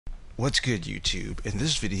What's good, YouTube? In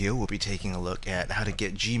this video, we'll be taking a look at how to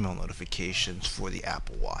get Gmail notifications for the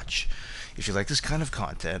Apple Watch. If you like this kind of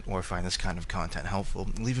content or find this kind of content helpful,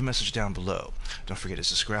 leave a message down below. Don't forget to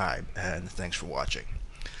subscribe, and thanks for watching.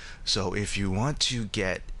 So if you want to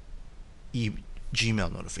get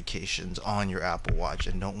Gmail notifications on your Apple Watch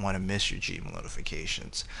and don't want to miss your Gmail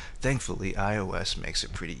notifications, thankfully iOS makes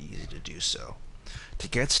it pretty easy to do so. To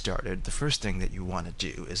get started, the first thing that you want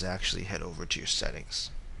to do is actually head over to your settings.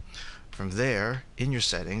 From there, in your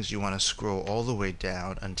settings, you want to scroll all the way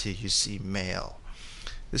down until you see Mail.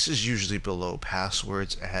 This is usually below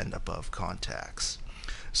passwords and above contacts.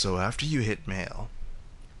 So after you hit Mail,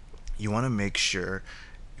 you want to make sure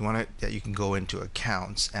that you can go into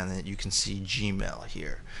accounts and that you can see Gmail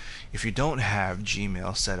here. If you don't have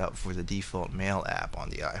Gmail set up for the default Mail app on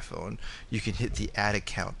the iPhone, you can hit the Add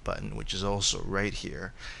Account button, which is also right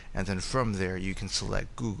here, and then from there you can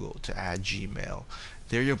select Google to add Gmail.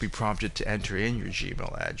 There you'll be prompted to enter in your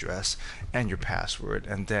Gmail address and your password,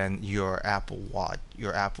 and then your Apple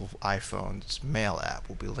iPhone's Mail app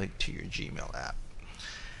will be linked to your Gmail app.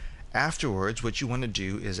 Afterwards, what you want to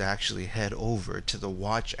do is actually head over to the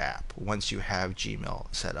Watch app once you have Gmail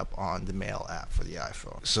set up on the Mail app for the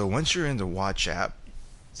iPhone. So once you're in the Watch app,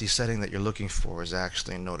 the setting that you're looking for is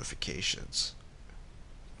actually notifications.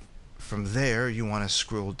 From there, you want to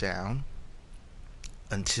scroll down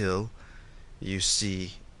until you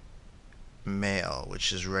see Mail,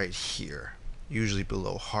 which is right here, usually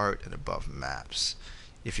below Heart and above Maps.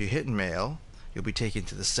 If you hit Mail, you'll be taken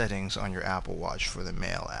to the settings on your Apple Watch for the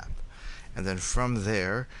Mail app. And then from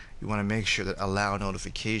there, you want to make sure that Allow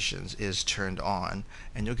Notifications is turned on,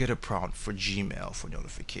 and you'll get a prompt for Gmail for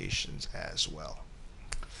notifications as well.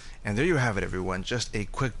 And there you have it, everyone, just a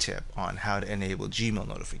quick tip on how to enable Gmail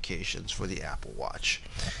notifications for the Apple Watch.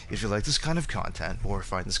 If you like this kind of content or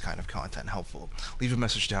find this kind of content helpful, leave a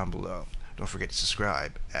message down below. Don't forget to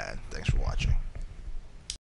subscribe, and thanks for watching.